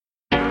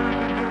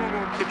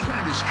The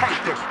queen is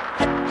hyped up.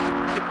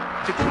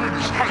 The queen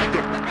is hyped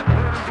up.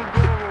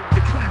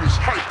 The queen is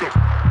hyped up.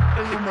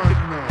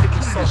 The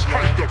queen is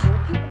hyped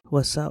up.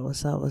 What's up?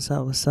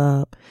 What's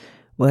up?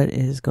 What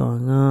is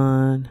going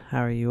on? How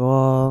are you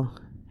all?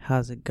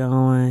 How's it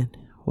going?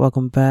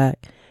 Welcome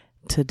back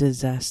to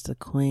Disaster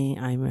Queen.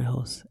 I'm your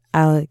host,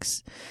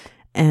 Alex,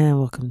 and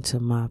welcome to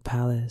my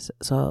palace.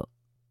 So,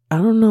 I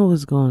don't know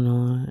what's going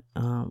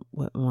on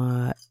with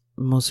my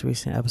most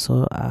recent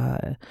episode.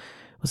 I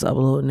was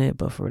uploading it,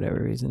 but for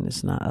whatever reason,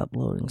 it's not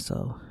uploading.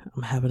 So,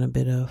 I'm having a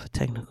bit of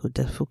technical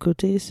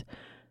difficulties.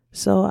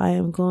 So, I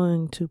am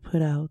going to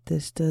put out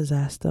this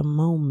disaster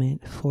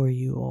moment for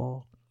you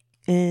all.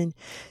 And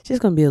it's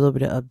just going to be a little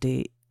bit of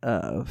update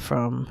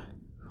from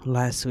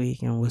last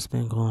week and what's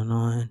been going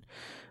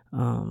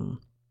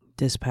on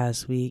this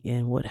past week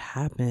and what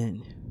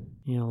happened,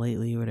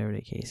 lately, whatever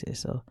the case is.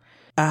 So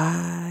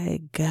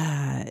I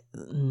got,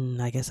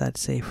 I guess I'd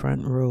say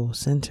front row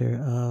center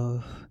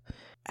of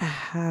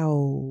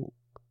how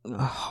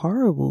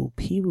horrible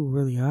people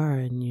really are,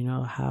 and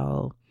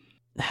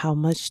how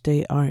much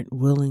they aren't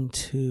willing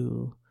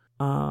to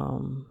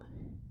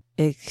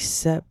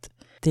accept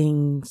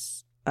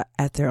things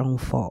at their own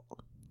fault,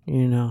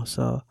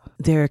 so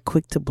they're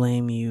quick to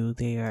blame you.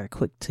 They are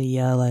quick to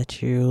yell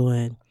at you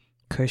and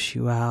curse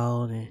you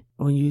out. And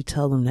when you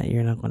tell them that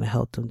you're not going to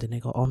help them, then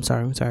they go, "Oh, I'm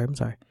sorry.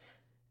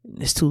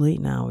 It's too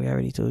late now. We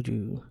already told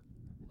you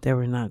that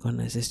we're not going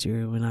to assist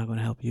you. We're not going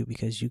to help you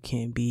because you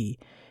can't be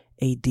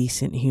a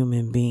decent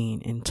human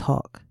being and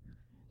talk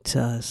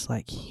to us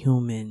like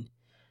human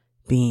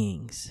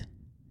beings.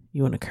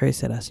 You want to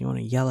curse at us. You want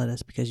to yell at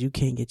us because you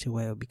can't get your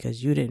way, or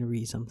because you didn't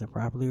read something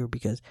properly, or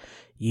because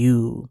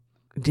you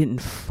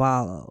didn't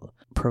follow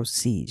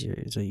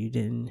procedures, or you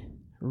didn't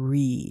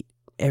read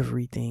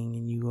everything,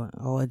 and you go,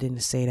 oh, I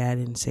didn't say that, I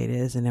didn't say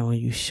this." And then when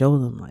you show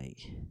them,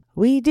 like,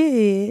 we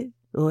did,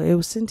 or it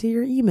was sent to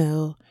your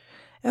email,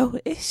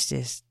 it's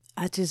just,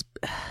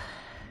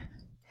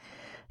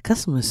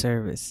 customer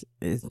service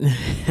is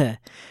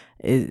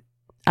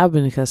I've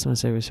been in customer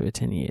service for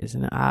 10 years,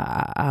 and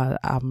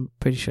I'm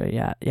pretty sure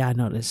y'all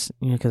know this,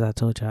 because I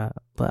told y'all,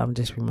 but I'm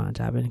just reminding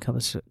y'all, I've been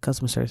in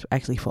customer service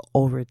actually for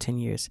over 10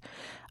 years.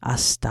 I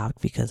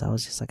stopped because I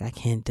was just like, I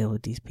can't deal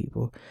with these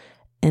people.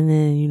 And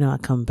then, I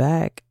come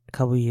back a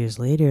couple years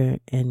later,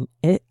 and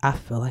I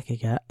feel like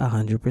it got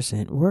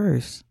 100%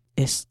 worse.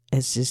 It's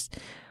just,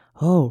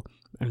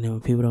 and then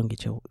when people don't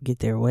get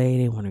their way,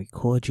 they want to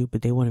record you,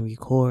 but they want to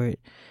record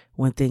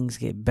when things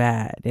get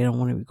bad. They don't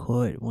want to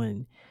record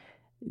when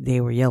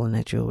they were yelling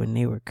at you, when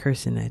they were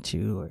cursing at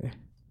you, or,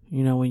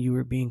 when you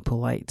were being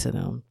polite to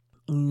them.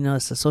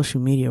 It's a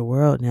social media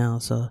world now,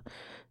 so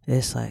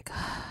it's like,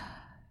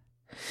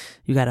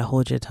 you got to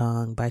hold your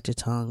tongue, bite your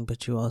tongue,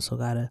 but you also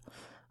got to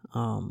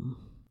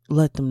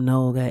let them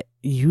know that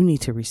you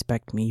need to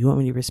respect me. You want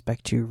me to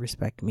respect you,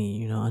 respect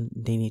me.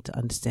 They need to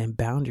understand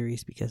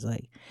boundaries, because,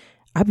 like,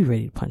 I'd be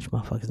ready to punch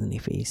motherfuckers in their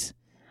face.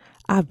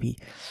 I'd be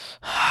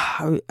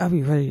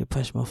ready to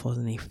punch motherfuckers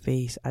in their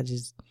face. I'd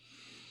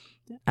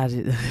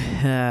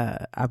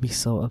be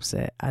so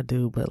upset. I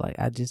do, but like,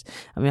 I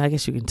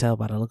guess you can tell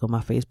by the look on my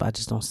face, but I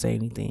just don't say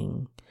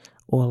anything.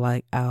 Or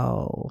like,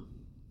 I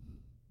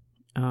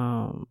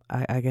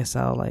guess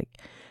I'll like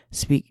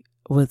speak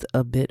with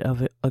a bit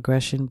of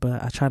aggression,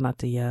 but I try not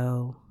to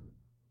yell,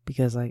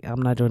 because like,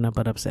 I'm not doing that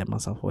but upset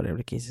myself, or whatever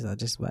the case is. I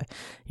just like,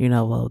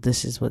 well,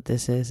 this is what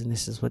this is, and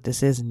this is what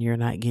this is, and you're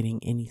not getting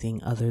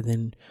anything other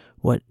than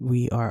what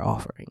we are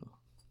offering.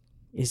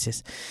 It's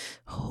just,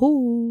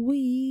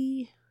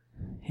 hoo-wee.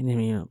 And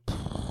then,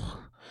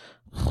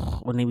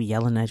 when they be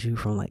yelling at you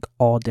from like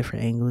all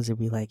different angles, it'd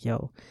be like,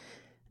 yo,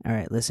 all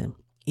right, listen,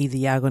 either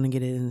y'all gonna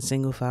get it in a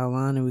single file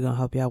line and we're gonna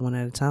help y'all one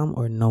at a time,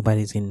 or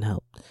nobody's getting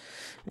help.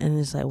 And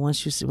it's like,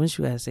 once you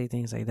gotta say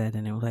things like that,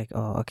 then they're like,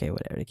 oh, okay,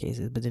 whatever the case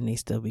is. But then they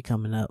still be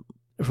coming up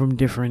from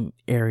different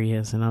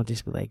areas, and I'll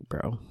just be like,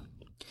 bro,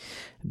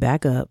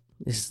 back up.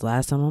 This is the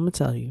last time I'm gonna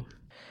tell you.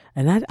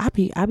 And I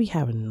be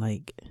having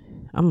like,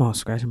 I'm all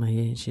scratching my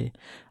head and shit.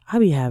 I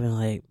be having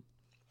like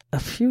a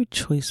few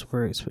choice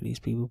words for these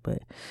people,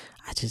 but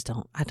I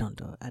don't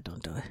do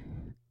it.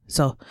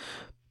 So,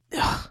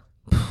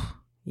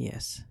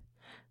 yes.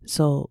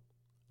 So,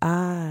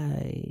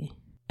 in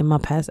my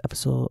past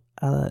episode,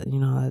 I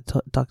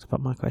talked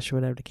about my crush, or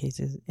whatever the case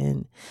is,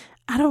 and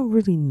I don't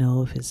really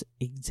know if it's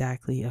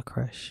exactly a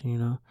crush,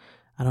 I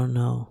don't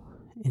know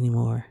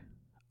anymore,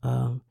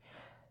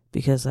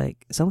 because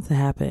like, something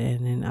happened,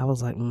 and then I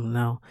was like,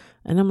 no,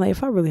 and I'm like,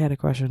 if I really had a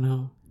crush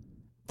on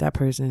that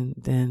person,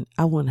 then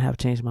I wouldn't have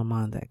changed my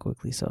mind that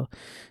quickly. So,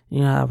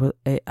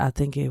 I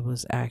think it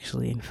was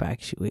actually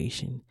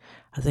infatuation.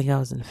 I think I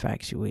was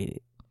infatuated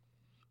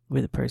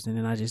with a person,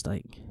 and I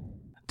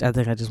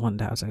think I just wanted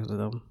to have sex with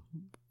them.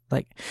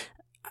 I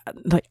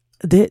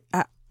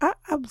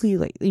believe,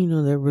 like,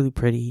 they're really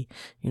pretty.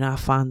 I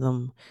find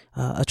them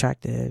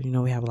attractive.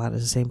 We have a lot of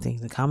the same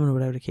things in common, or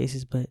whatever the case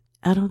is. But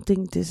I don't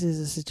think this is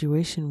a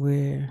situation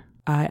where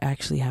I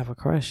actually have a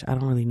crush. I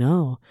don't really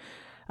know.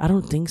 I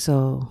don't think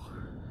so.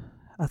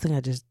 I think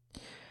I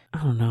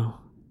don't know.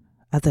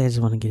 I think I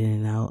just want to get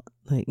in and out.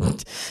 Like,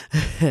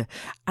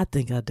 I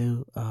think I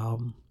do.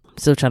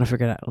 Still trying to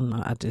figure it out.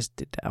 No, I just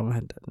did that.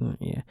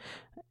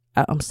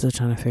 I'm still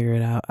trying to figure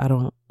it out. I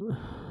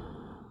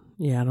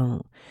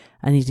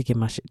need to get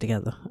my shit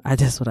together.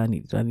 That's what I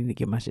need to do. I need to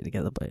get my shit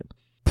together. But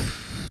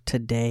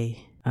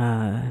today,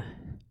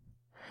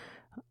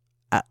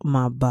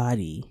 my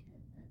body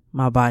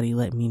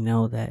let me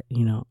know that,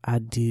 I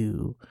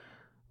do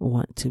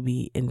want to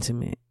be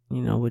intimate,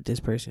 with this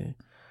person.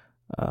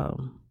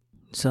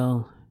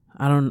 So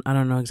I don't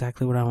know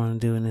exactly what I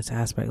want to do in this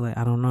aspect. Like,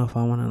 I don't know if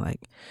I want to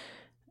like,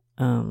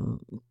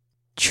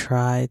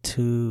 try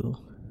to,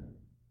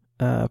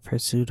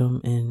 pursue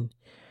them and,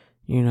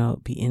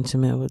 be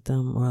intimate with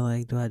them, or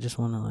like, do I just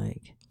want to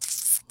like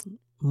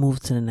move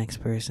to the next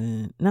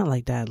person? Not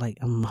like that, like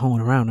I'm hoeing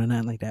around or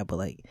nothing like that, but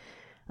like,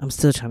 I'm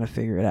still trying to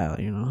figure it out,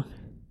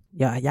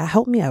 Y'all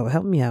help me out,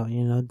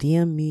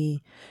 DM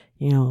me,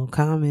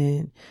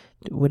 comment,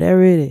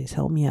 whatever it is,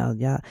 help me out.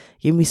 Y'all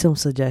give me some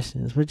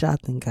suggestions. What y'all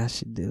think I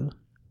should do?